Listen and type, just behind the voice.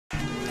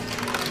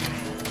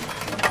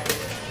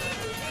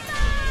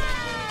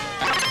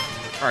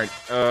Alright,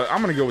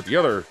 I'm gonna go with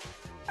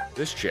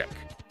this chick.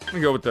 I'm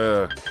gonna go with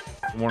the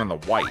one in the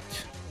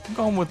white. I'm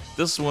going with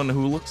this one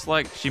who looks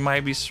like she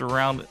might be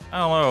surrounded. I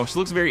don't know. She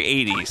looks very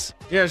 80s.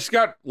 Yeah, she's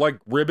got, like,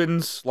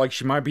 ribbons, like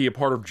she might be a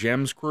part of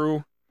Jem's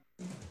crew.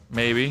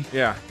 Maybe.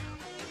 Yeah.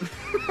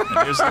 And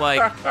there's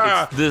like,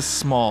 it's this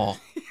small.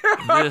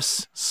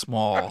 This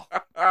small.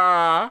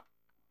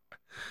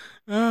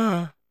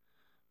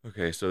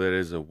 Okay, so that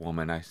is a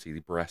woman. I see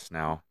the breast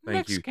now. Thank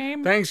Next you.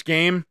 game. Thanks,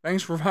 game.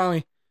 Thanks for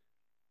finally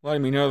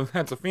letting me know that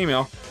that's a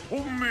female.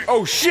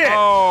 Oh shit!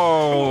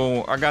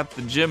 Oh, I got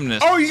the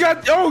gymnast. Oh, you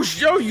got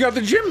you got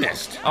the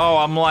gymnast. Oh,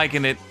 I'm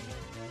liking it.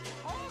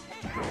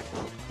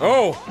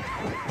 Oh,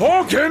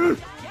 Hulkin!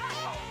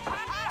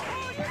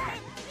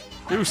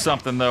 Do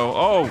something though.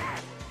 Oh,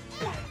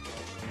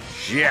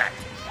 shit!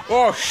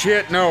 Oh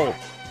shit! No.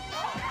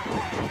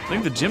 I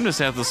think the gymnast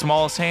has the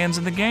smallest hands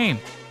in the game.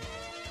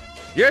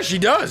 Yeah, she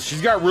does.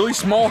 She's got really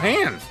small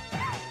hands.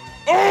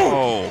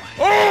 Oh!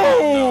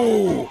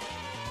 Oh! Oh!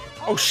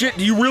 Oh shit,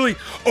 do you really?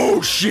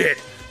 Oh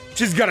shit!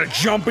 She's got a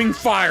jumping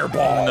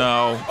fireball.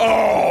 No.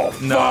 Oh,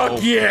 No.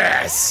 fuck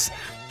yes!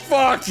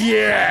 Fuck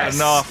yes!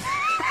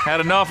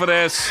 Had enough of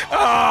this.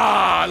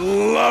 Ah,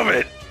 love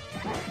it!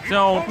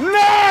 Don't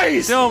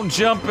Nice!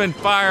 jump and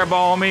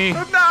fireball me.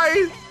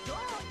 Nice!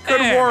 Good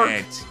Damn work.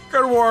 it.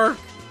 Good work.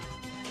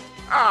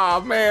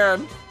 Ah,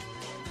 man.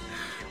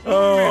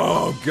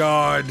 Oh,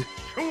 God.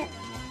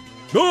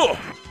 Oh!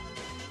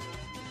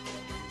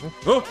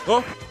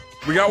 Oh!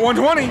 We got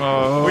 120.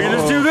 Oh. We can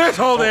just do this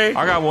all day.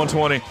 I got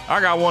 120.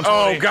 I got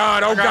 120. Oh,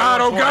 God. Oh, I got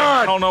God. Oh, 120.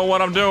 God. I don't know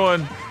what I'm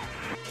doing.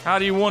 How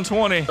do you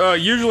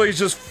 120? Usually it's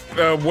just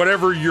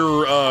whatever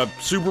your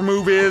super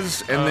move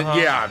is, and then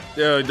yeah.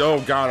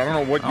 Oh God, I don't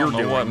know what you're doing.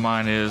 I don't know what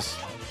mine is.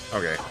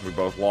 Okay, we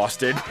both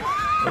lost it.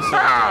 That's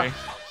okay.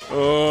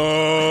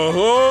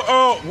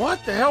 Oh!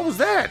 What the hell was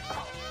that?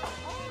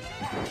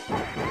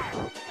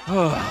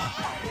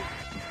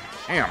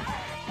 Damn.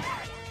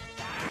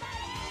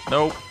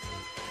 Nope.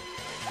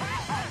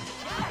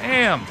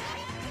 Damn.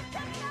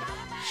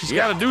 She's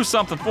got to do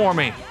something for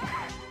me.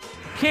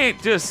 Can't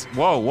just.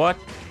 Whoa! What?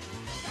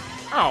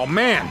 Oh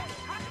man.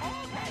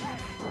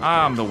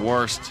 I'm the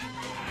worst.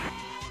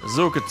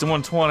 Azuka to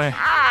 120.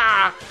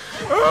 Ah!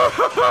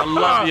 I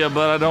love you,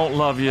 but I don't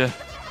love you.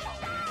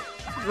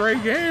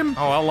 Great game.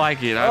 Oh, I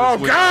like it. Oh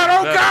God!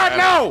 Oh God!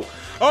 No!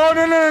 Oh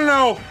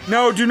no!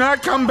 No! Do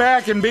not come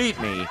back and beat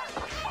me.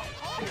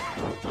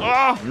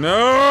 Oh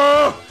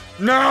No!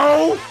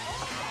 No!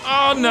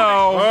 Oh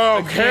no!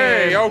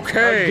 Okay.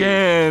 Okay.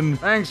 Again.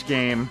 Thanks,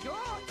 game.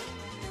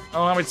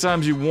 Oh, how many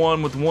times you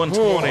won with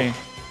 120? Ooh.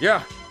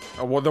 Yeah.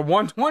 Well, the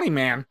 120,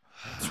 man.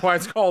 That's why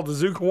it's called the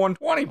Zuka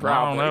 120, probably.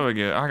 I don't know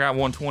again. I got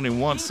 120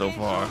 once so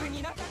far. I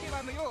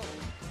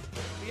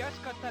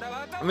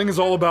think it's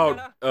all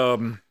about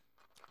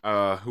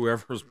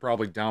whoever's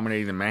probably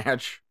dominating the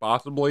match,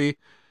 possibly,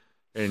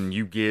 and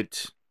you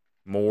get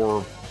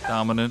more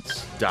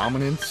Dominance.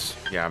 dominance.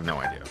 Yeah, I have no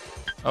idea.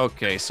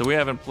 Okay, so we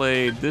haven't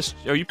played this.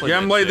 Oh, you played. You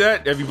haven't played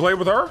that? Have you played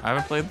with her? I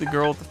haven't played the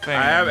girl with the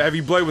fan. I have. Have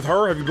you played with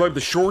her? Have you played with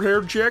the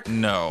short-haired chick?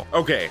 No.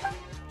 Okay.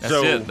 That's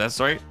so, it. That's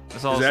right.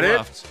 That's all is that's that it?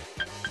 left.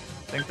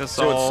 I think that's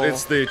So all.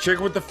 it's the chick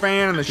with the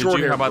fan and the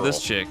short-haired How about girl.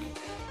 this chick?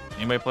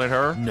 Anybody played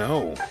her?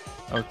 No.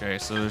 Okay,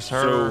 so there's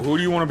her. So who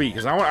do you want to be?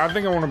 Because I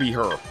think I want to be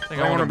her. I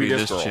think I wanna be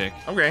this girl. chick.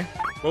 Okay.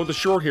 Well, the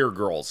short-haired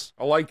girls.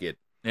 I like it.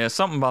 Yeah,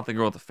 something about the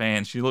girl with the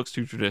fan. She looks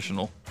too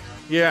traditional.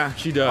 Yeah,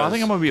 she does. Oh, I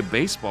think I'm gonna be a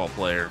baseball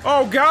player.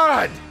 Oh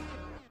God!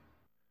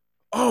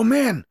 Oh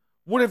man,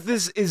 what if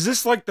is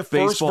this like the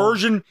first Baseball.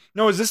 version?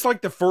 No, is this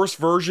like the first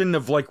version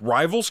of like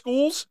rival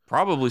schools?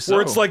 Probably so.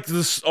 Where it's like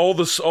all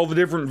the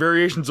different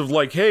variations of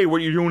like, hey,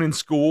 what you doing in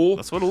school?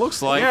 That's what it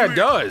looks like. Yeah, it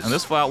does. And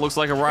this flat looks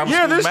like a rival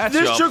yeah, school this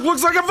matchup. chick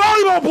looks like a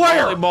volleyball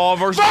player. Volleyball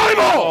versus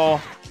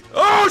volleyball.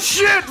 Oh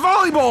shit,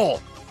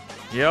 volleyball.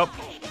 Yep,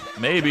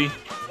 maybe.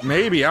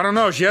 Maybe, I don't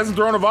know. She hasn't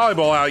thrown a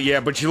volleyball out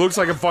yet, but she looks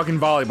like a fucking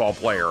volleyball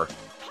player.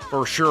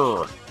 For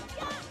sure.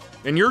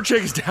 And your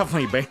chick is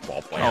definitely a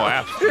baseball player. Oh,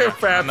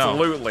 absolutely.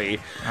 Absolutely.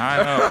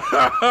 I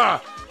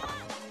know.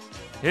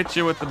 Hit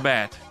you with the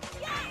bat.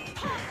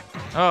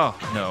 Oh,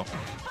 no.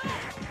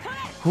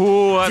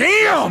 Ooh, that's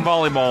Damn! some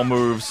volleyball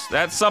moves.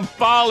 That's some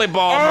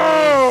volleyball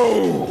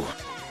moves. Oh!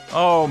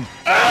 Oh!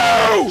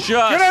 Oh!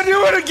 Can I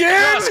do it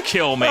again? Just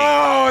kill me.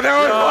 Oh,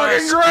 that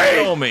was Just fucking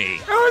great! kill me.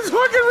 That was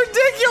fucking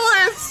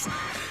ridiculous!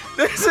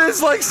 This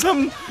is like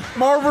some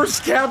Marvel vs.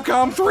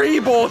 Capcom 3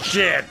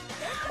 bullshit!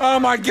 Oh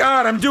my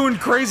god, I'm doing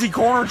crazy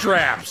corner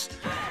traps!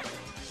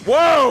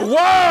 Whoa,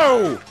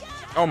 whoa!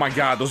 Oh my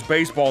god, those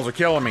baseballs are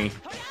killing me.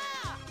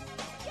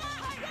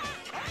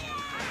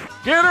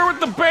 Get her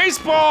with the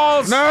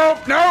baseballs!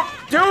 Nope, nope,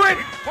 do it!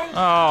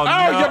 Oh,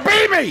 no. You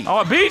beat me! Oh,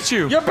 I beat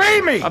you! You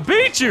beat me! I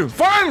beat you!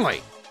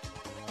 Finally!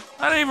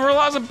 I didn't even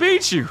realize I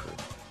beat you!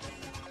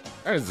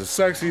 That is the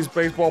sexiest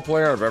baseball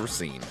player I've ever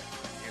seen.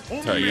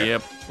 Tell you.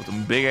 Yep, with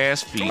them big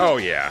ass feet. Oh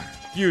yeah,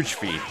 huge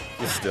feet,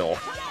 still.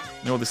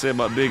 You know what they say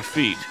about big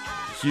feet?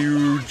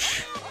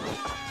 Huge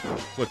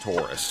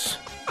clitoris.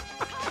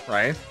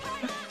 Right?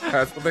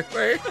 That's what they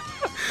say.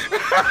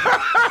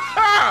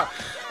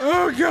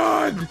 Oh,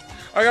 God.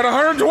 I got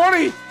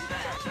 120.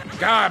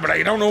 God, but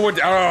I don't know what.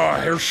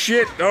 Oh, there's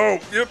shit. Oh,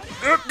 yep,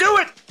 do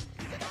it.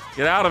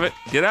 Get out of it.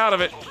 Get out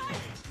of it.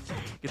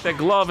 Get that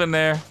glove in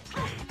there.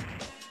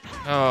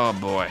 Oh,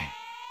 boy.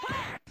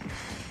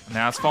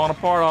 Now it's falling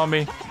apart on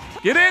me.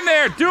 Get in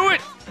there. Do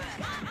it.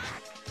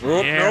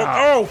 Oh, Yeah. no.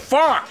 Oh,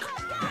 fuck.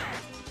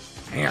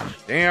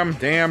 Damn.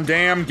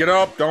 Get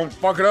up. Don't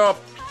fuck it up.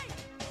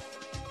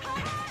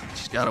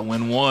 She's got to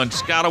win one.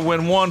 She's got to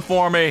win one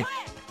for me.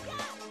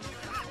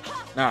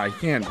 Nah, you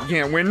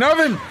can't win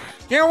nothing.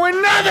 Can't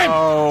win nothing.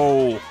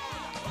 Oh.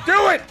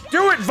 Do it,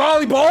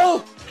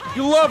 volleyball.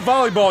 You love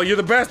volleyball. You're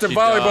the best at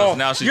volleyball.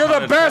 Now she's You're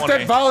the best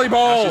at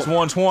volleyball. Now she's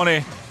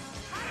 120.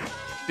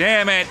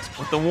 Damn it,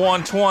 with the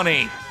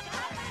 120.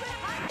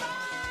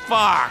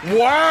 Fuck.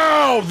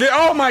 Wow.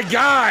 Oh my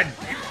God.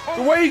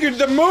 The way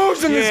the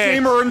moves in this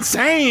game are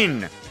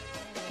insane.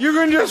 You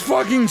can just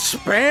fucking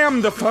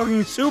spam the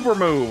fucking super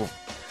move.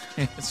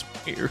 It's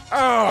weird.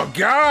 Oh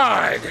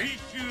God.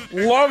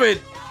 Love it.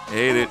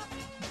 Hate it.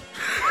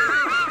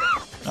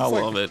 I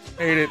love it.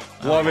 Hate it.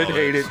 Love it.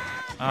 Hate it.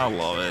 I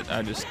love it.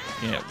 I just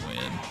can't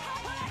win.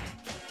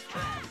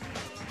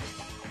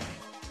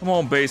 Come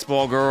on,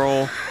 baseball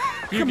girl.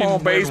 Come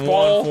on,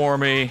 baseball. One for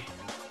me.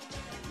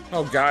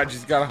 Oh God,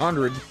 she's got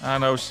 100. I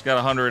know she's got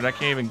 100. I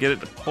can't even get it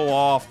to pull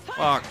off.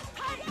 Fuck.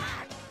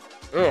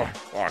 Oh,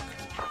 fuck.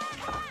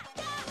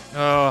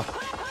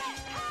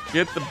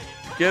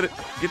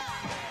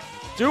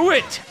 Do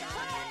it.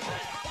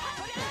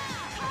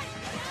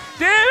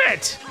 Damn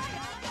it.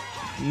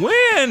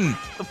 Win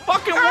the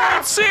fucking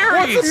World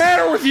Series. What's the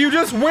matter with you?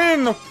 Just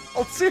win the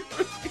World Series.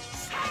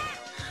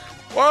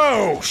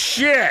 Whoa,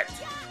 shit.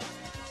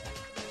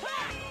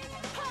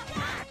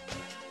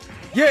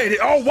 Yeah,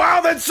 oh wow,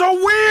 that's so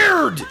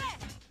weird!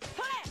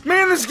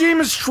 Man, this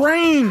game is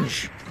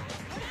strange!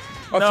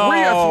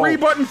 A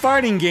three-button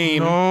fighting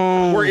game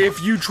where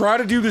if you try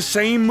to do the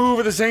same move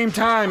at the same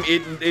time,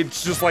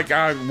 it's just like,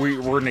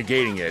 we're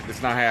negating it.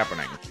 It's not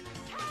happening.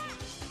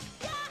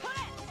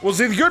 Well,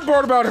 see, the good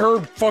part about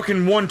her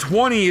fucking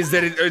 120 is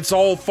that it's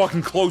all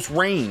fucking close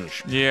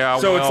range. Yeah,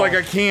 so it's like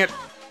I can't...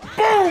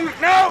 Boom!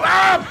 No!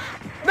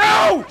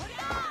 No!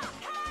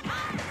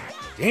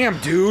 Damn,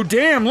 dude.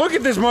 Damn, look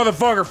at this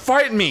motherfucker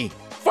fighting me.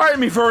 Fighting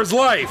me for his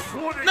life.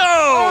 No!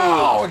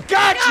 Oh, I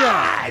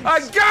gotcha!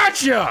 I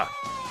gotcha!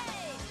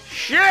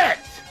 Shit!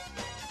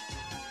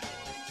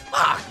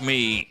 Fuck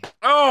me.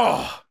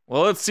 Oh!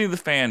 Well, let's see the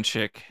fan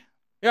chick.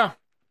 Yeah.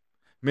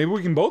 Maybe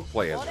we can both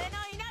play as her.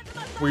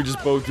 We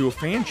just both do a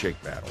fan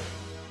chick battle.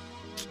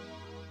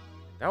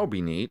 That would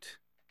be neat.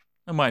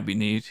 That might be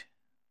neat.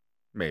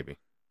 Maybe.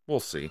 We'll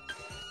see.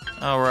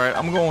 Alright,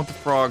 I'm going with the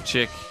frog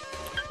chick.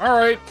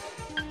 Alright.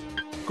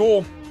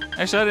 Cool.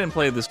 Actually, I didn't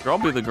play this girl.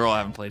 I'll be the girl I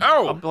haven't played.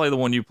 Oh! I'll play the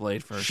one you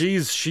played first.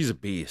 She's a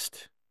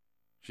beast.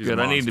 She's good.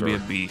 a I need to be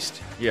monster. a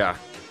beast. Yeah.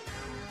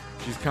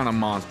 She's kind of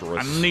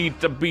monstrous. I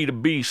need to be the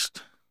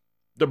beast.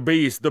 The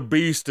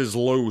beast is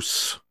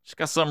loose. She's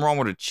got something wrong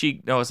with her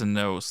cheek. No, it's a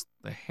nose.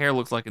 The hair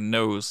looks like a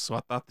nose, so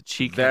I thought the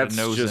cheek had a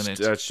nose in it.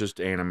 That's just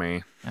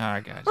anime.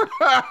 Alright, guys.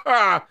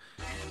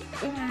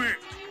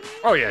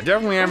 Oh yeah,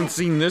 definitely haven't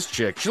seen this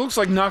chick. She looks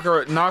like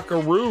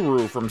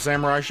Nakaruru from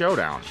Samurai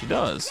Showdown. She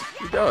does.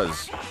 She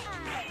does.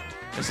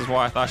 This is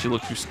why I thought she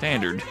looked too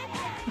standard.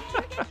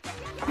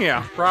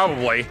 Yeah,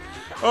 probably.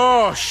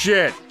 Oh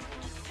shit.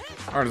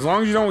 Alright, as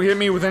long as you don't hit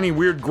me with any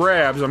weird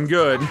grabs, I'm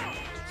good.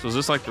 So is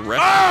this like the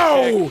wrestler?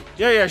 Oh!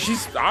 Yeah,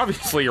 she's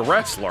obviously a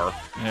wrestler.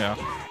 Yeah.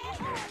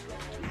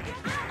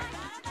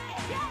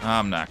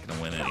 I'm not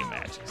gonna win any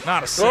matches.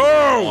 Not a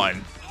single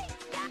one.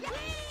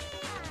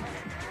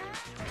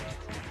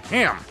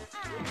 Damn.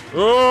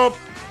 Oh,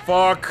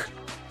 fuck.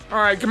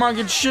 Alright, come on,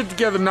 get your shit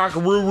together,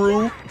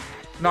 Nakaruru.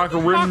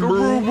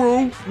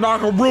 Nakaruru.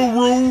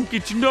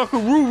 Get your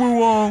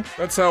Nakaruru on.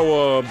 That's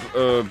how,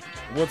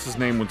 what's his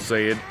name would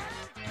say it.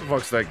 What the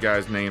fuck's that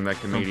guy's name, that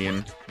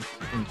comedian?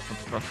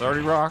 From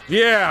 30 Rock?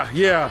 Yeah,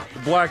 the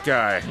black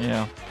guy.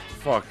 Yeah.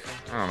 Fuck,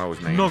 I don't know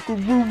his name.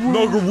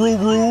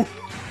 Nakaruru.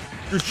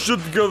 Get your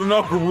shit together,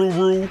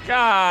 Nakaruru.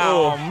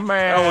 Oh,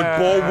 man. Alec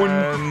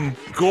Baldwin.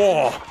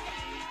 Gaw.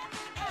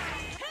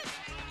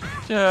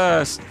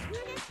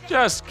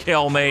 Just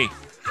kill me.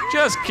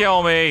 Just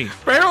kill me.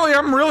 Apparently,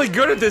 I'm really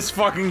good at this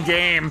fucking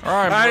game.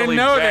 I didn't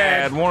know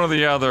bad. that. One or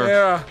the other.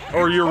 Yeah.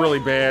 Or you're really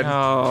bad.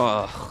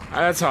 Oh.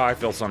 That's how I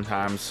feel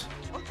sometimes.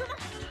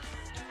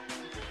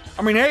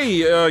 I mean,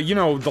 hey, you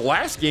know, the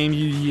last game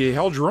you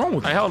held your own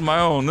with. I held my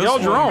own. This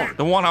held your own.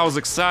 The one I was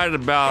excited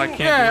about. I can't.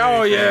 Yeah.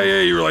 Oh yeah.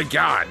 You were like,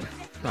 God.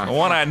 The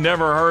one I'd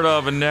never heard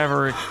of and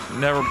never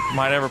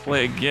might ever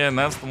play again.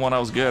 That's the one I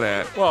was good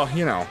at. Well,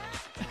 you know,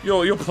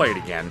 you'll play it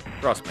again.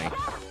 Trust me.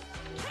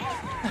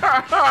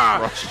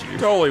 Trust you.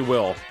 Totally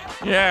will.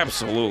 Yeah,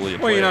 absolutely.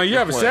 Well, you know, you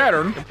have a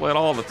Saturn. You play it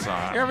all the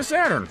time. You have a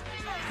Saturn,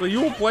 so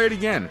you will play it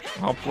again.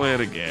 I'll play it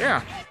again.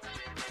 Yeah.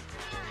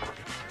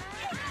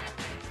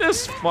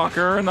 This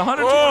fucker and the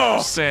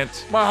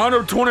 120%. My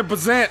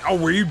 120%. Oh,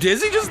 were you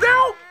dizzy just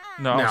now?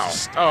 No.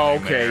 Oh,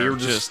 okay. You're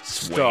just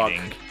stuck.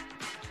 waiting.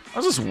 I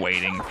was just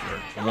waiting for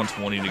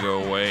 120 to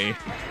go away.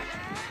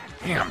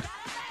 Damn.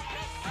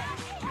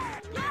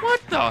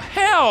 What the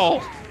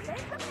hell?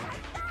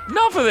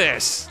 Enough of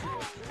this.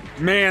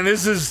 Man,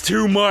 this is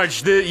too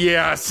much.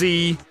 Yeah,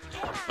 see.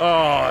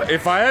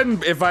 If I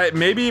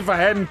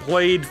hadn't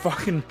played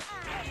fucking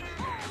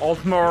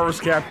Ultimate Marvel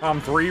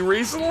Capcom 3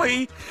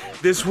 recently,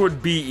 this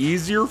would be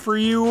easier for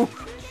you.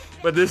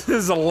 But this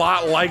is a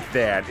lot like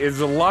that. It's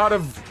a lot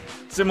of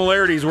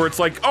similarities where it's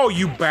like, oh,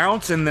 you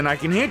bounce and then I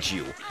can hit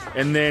you.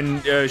 And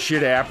then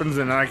shit happens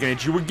and then I can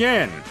hit you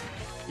again.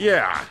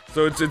 Yeah,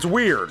 so it's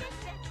weird.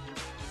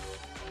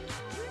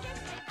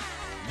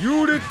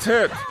 You the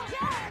tit.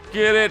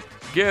 Get it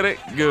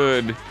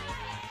good.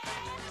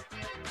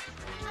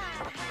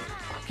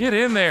 Get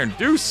in there and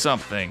do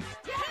something.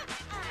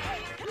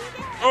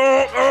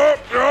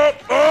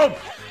 Oh!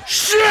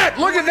 Shit!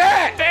 Look at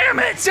that! Damn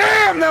it!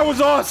 Damn, that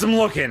was awesome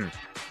looking.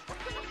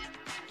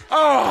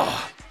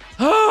 Oh!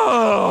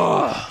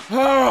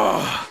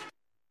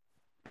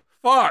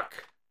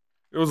 Fuck!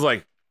 It was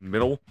like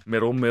middle, and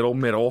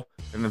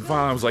then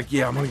finally I was like,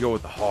 yeah, I'm gonna go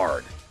with the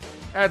hard.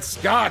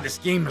 God, this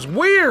game is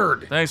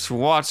weird! Thanks for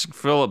watching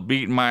Philip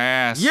beating my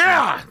ass.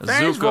 Yeah!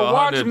 Thanks for Asuka,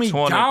 watching me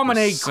 120%.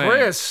 dominate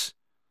Chris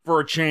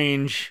for a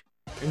change,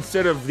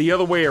 instead of the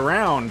other way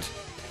around.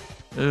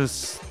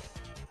 This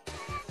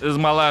is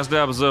my last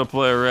episode of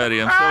Play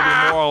Ready. I'm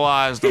so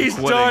demoralized. I'm He's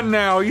quitting. done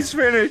now, he's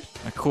finished.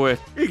 I quit.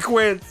 He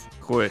quits.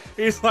 Quit.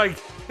 He's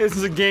like, this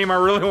is a game I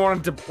really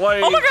wanted to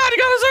play. Oh my god, you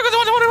got Asuka's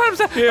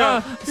 121%.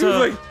 Yeah, he was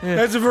like,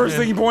 that's the first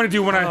thing he pointed to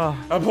when I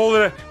pulled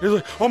it up. He was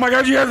like, oh my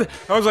god, you have it.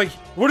 I was like,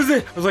 what is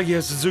it? I was like, yeah,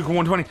 Suzuka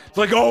 120. It's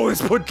like, oh,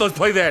 let's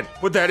play that.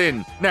 Put that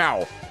in,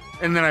 now.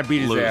 And then I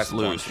beat his ass.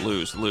 Lose.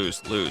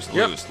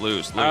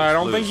 I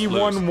don't think he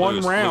won one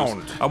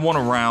round. I won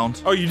a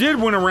round. Oh, you did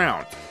win a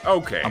round.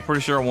 Okay. I'm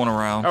pretty sure I won a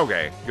round.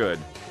 Okay, good.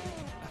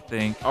 I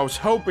think. I was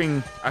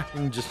hoping I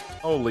can just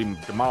totally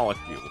demolish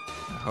you.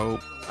 I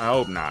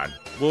hope not.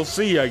 We'll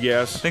see, I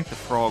guess. I think the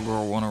Frog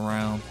Girl won a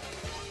round.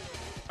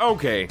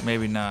 Okay.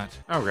 Maybe not.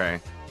 Okay.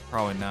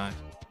 Probably not.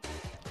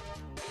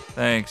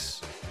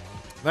 Thanks.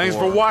 Thanks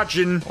for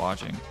watching.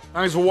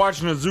 Thanks for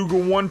watching Asuka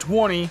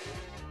 120.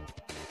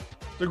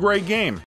 It's a great game.